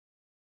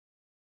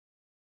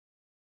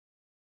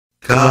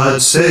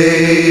God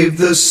save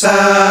the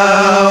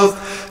South,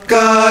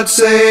 God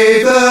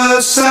save the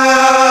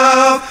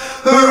South,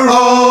 her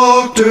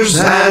altars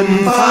and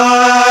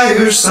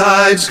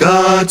firesides,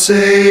 God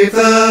save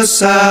the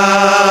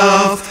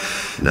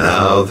South.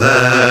 Now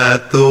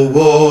that the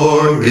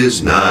war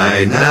is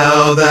nigh,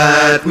 now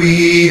that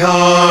we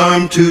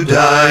arm to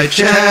die,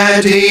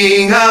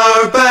 chanting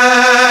our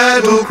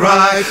battle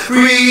cry,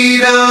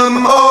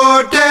 freedom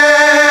or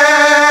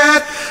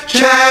death,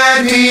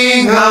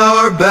 chanting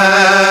our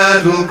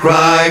battle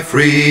cry,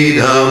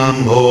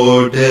 freedom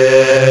or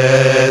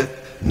death.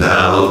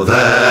 Now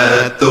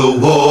that the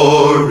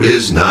war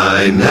is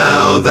nigh,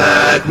 now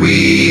that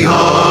we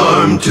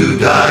arm to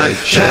die,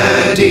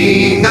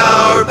 chanting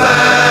our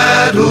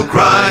battle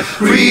cry,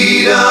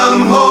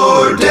 freedom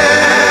or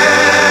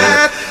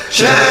death,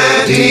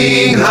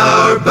 chanting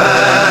our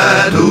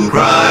battle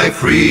cry,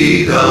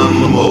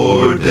 freedom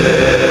or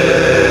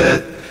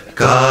death.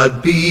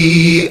 God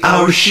be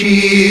our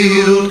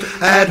shield,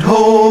 at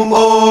home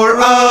or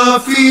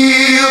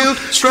afield,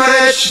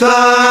 stretch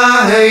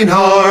thine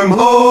arm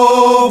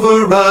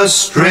over us,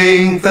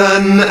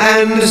 strengthen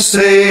and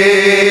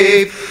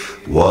save.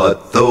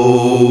 What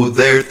though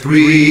they're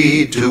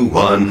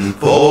 3-1,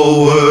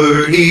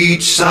 forward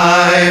each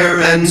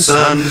sire and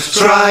son,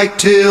 strike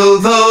till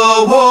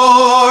the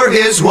war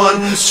is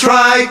won,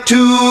 strike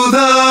to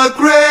the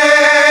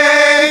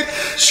grave,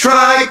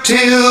 strike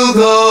till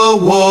the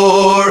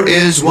war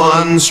is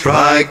won,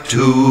 strike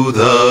to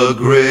the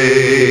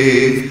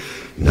grave.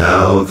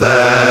 Now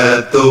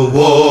that the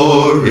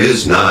war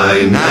is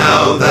nigh,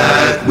 now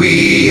that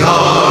we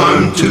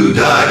arm to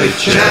die,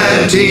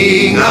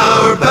 chanting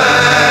our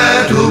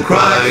battle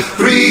cry,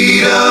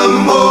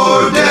 freedom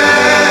or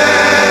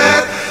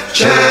death,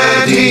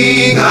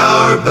 chanting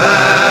our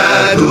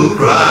battle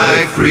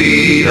cry,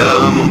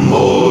 freedom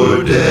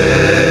or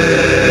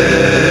death.